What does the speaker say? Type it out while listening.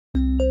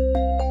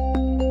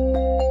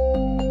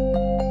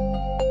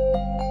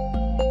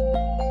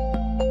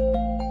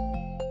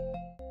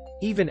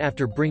Even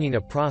after bringing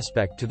a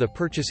prospect to the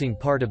purchasing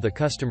part of the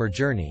customer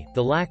journey,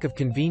 the lack of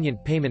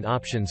convenient payment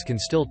options can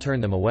still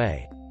turn them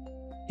away.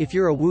 If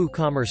you're a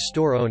WooCommerce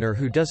store owner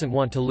who doesn't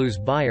want to lose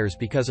buyers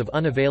because of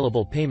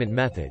unavailable payment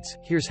methods,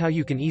 here's how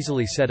you can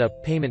easily set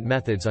up payment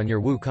methods on your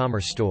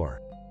WooCommerce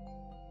store.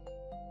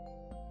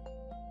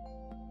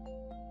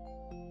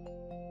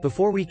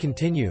 Before we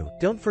continue,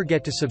 don't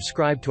forget to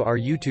subscribe to our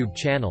YouTube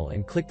channel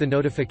and click the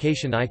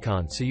notification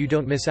icon so you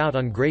don't miss out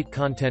on great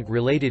content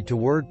related to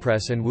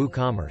WordPress and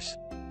WooCommerce.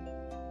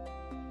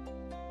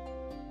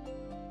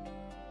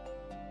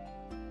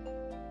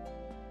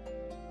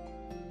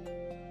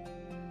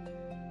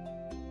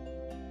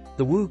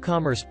 The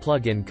WooCommerce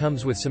plugin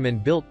comes with some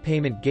inbuilt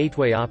payment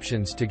gateway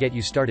options to get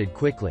you started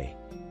quickly.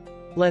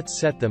 Let's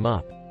set them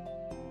up.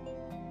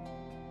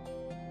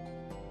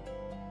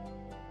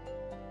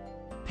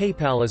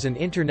 PayPal is an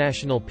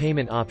international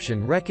payment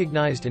option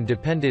recognized and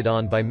depended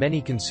on by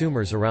many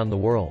consumers around the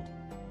world.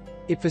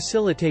 It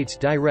facilitates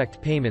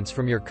direct payments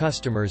from your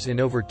customers in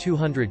over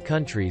 200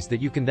 countries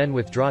that you can then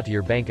withdraw to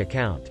your bank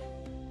account.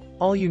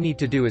 All you need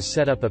to do is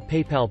set up a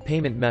PayPal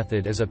payment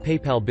method as a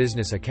PayPal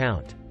business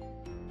account.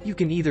 You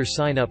can either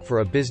sign up for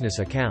a business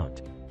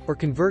account or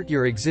convert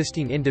your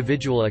existing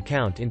individual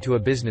account into a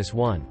business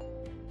one.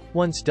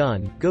 Once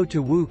done, go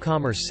to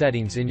WooCommerce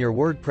settings in your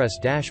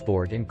WordPress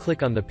dashboard and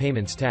click on the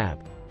Payments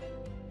tab.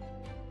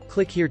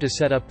 Click here to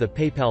set up the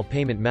PayPal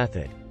payment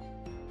method.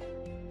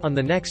 On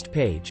the next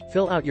page,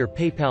 fill out your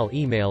PayPal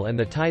email and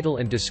the title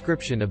and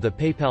description of the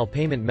PayPal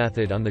payment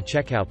method on the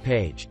checkout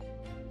page.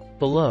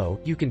 Below,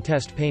 you can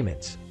test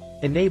payments,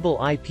 enable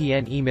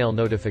IPN email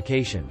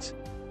notifications,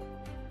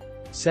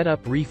 set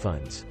up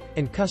refunds,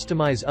 and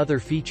customize other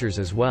features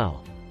as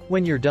well.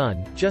 When you're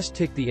done, just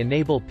tick the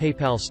Enable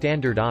PayPal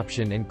Standard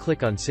option and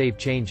click on Save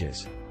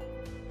Changes.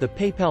 The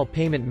PayPal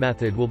payment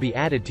method will be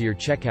added to your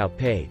checkout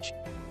page.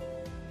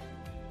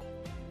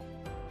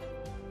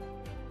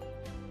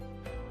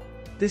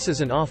 This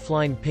is an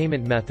offline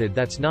payment method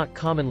that's not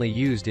commonly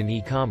used in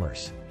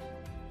e-commerce.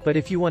 But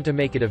if you want to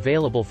make it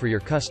available for your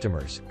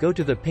customers, go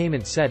to the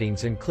payment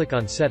settings and click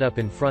on Set Up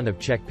in front of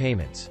Check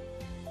Payments.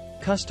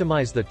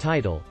 Customize the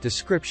title,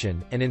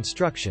 description, and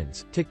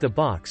instructions, tick the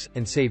box,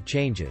 and save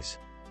changes.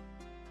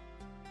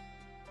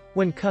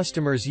 When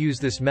customers use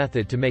this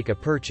method to make a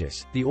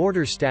purchase, the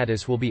order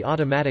status will be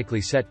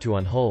automatically set to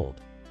On Hold.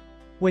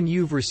 When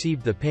you've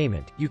received the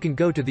payment, you can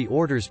go to the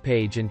Orders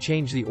page and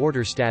change the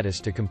order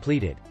status to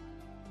Completed.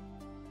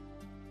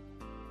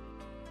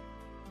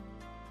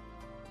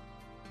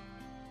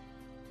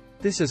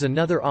 This is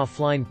another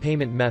offline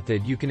payment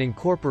method you can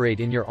incorporate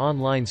in your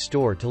online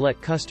store to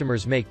let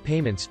customers make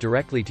payments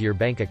directly to your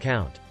bank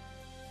account.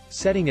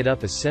 Setting it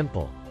up is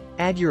simple.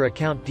 Add your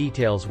account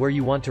details where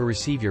you want to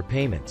receive your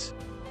payments.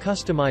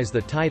 Customize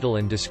the title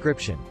and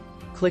description.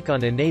 Click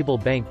on Enable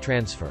Bank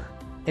Transfer.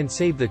 And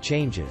save the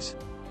changes.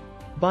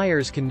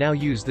 Buyers can now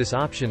use this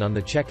option on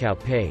the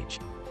checkout page.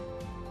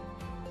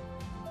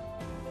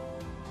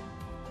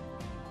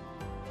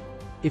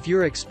 If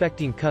you're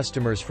expecting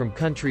customers from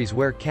countries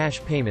where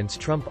cash payments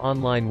trump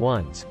online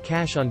ones,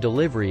 cash on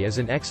delivery is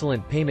an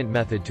excellent payment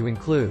method to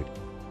include.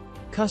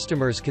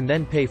 Customers can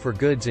then pay for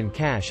goods in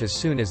cash as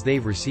soon as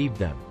they've received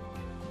them.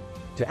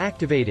 To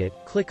activate it,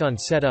 click on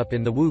Setup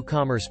in the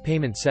WooCommerce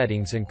payment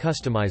settings and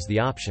customize the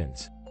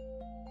options.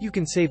 You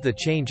can save the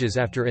changes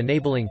after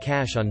enabling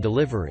cash on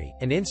delivery,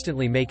 and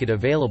instantly make it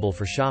available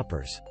for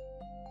shoppers.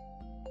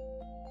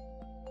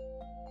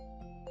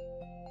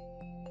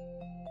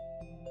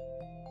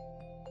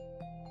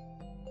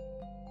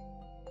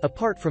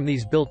 Apart from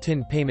these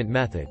built-in payment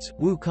methods,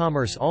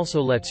 WooCommerce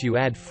also lets you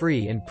add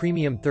free and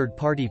premium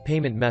third-party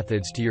payment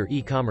methods to your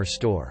e-commerce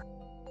store.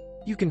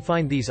 You can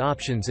find these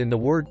options in the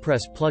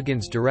WordPress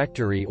plugins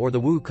directory or the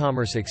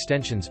WooCommerce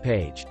extensions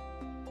page.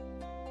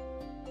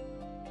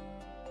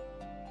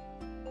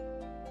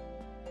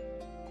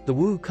 The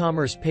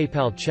WooCommerce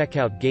PayPal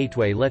Checkout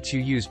Gateway lets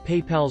you use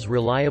PayPal's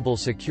reliable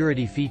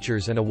security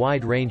features and a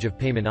wide range of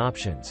payment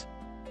options.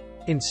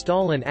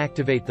 Install and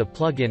activate the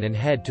plugin and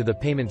head to the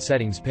Payment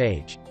Settings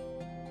page.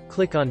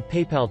 Click on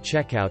PayPal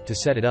Checkout to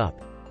set it up.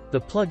 The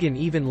plugin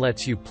even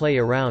lets you play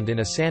around in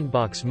a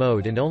sandbox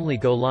mode and only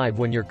go live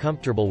when you're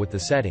comfortable with the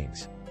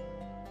settings.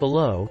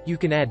 Below, you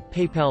can add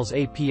PayPal's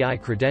API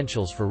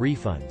credentials for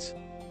refunds.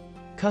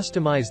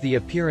 Customize the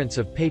appearance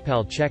of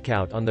PayPal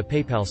Checkout on the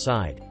PayPal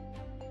side.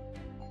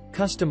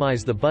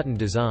 Customize the button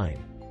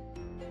design,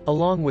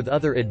 along with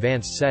other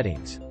advanced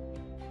settings.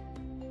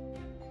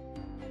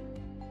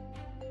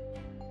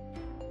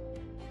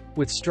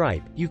 With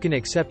Stripe, you can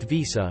accept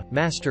Visa,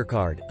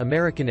 MasterCard,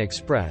 American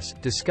Express,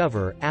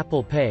 Discover,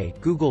 Apple Pay,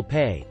 Google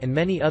Pay, and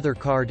many other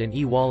card and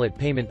e-wallet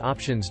payment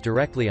options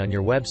directly on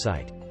your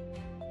website.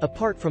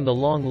 Apart from the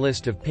long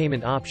list of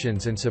payment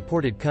options and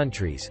supported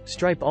countries,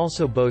 Stripe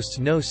also boasts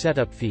no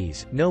setup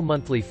fees, no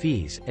monthly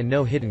fees, and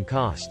no hidden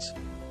costs.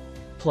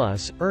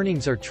 Plus,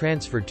 earnings are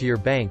transferred to your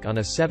bank on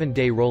a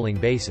 7-day rolling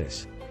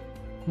basis.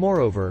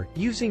 Moreover,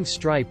 using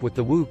Stripe with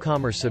the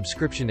WooCommerce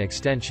subscription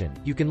extension,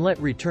 you can let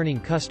returning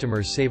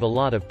customers save a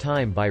lot of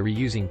time by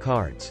reusing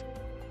cards.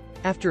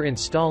 After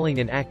installing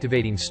and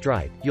activating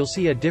Stripe, you'll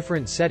see a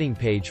different setting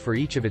page for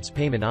each of its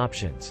payment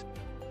options.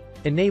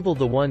 Enable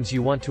the ones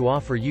you want to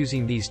offer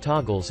using these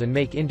toggles and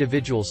make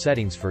individual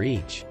settings for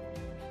each.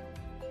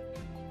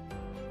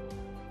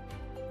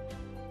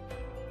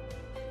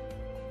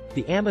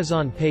 The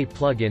Amazon Pay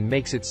plugin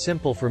makes it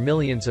simple for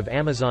millions of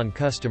Amazon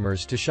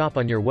customers to shop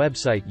on your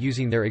website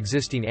using their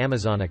existing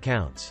Amazon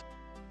accounts.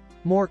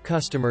 More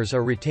customers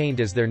are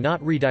retained as they're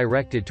not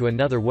redirected to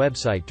another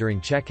website during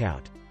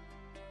checkout.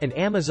 And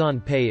Amazon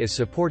Pay is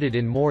supported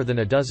in more than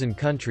a dozen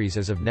countries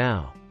as of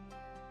now.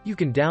 You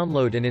can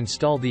download and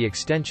install the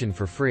extension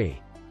for free.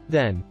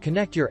 Then,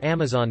 connect your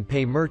Amazon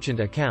Pay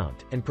merchant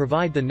account, and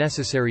provide the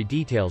necessary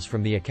details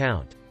from the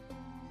account.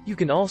 You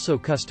can also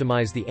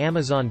customize the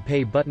Amazon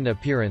Pay button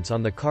appearance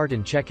on the cart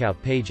and checkout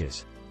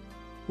pages.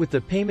 With the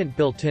payment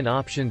built-in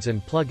options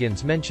and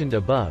plugins mentioned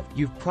above,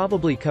 you've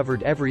probably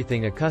covered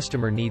everything a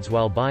customer needs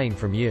while buying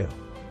from you.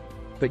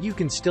 But you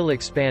can still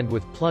expand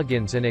with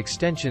plugins and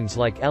extensions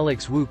like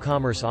Elix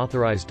WooCommerce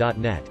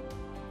Authorize.net,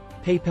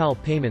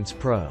 PayPal Payments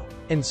Pro,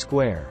 and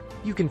Square.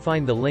 You can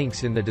find the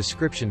links in the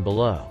description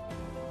below.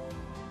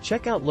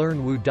 Check out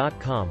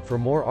learnwoo.com for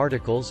more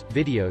articles,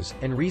 videos,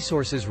 and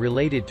resources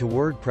related to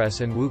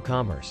WordPress and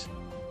WooCommerce.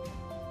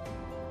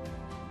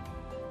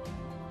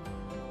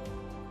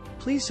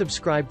 Please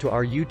subscribe to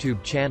our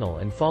YouTube channel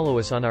and follow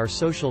us on our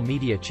social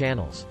media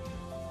channels.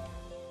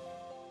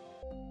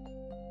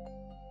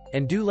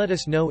 And do let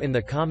us know in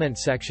the comment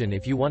section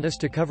if you want us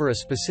to cover a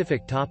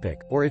specific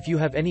topic, or if you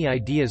have any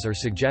ideas or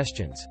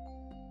suggestions.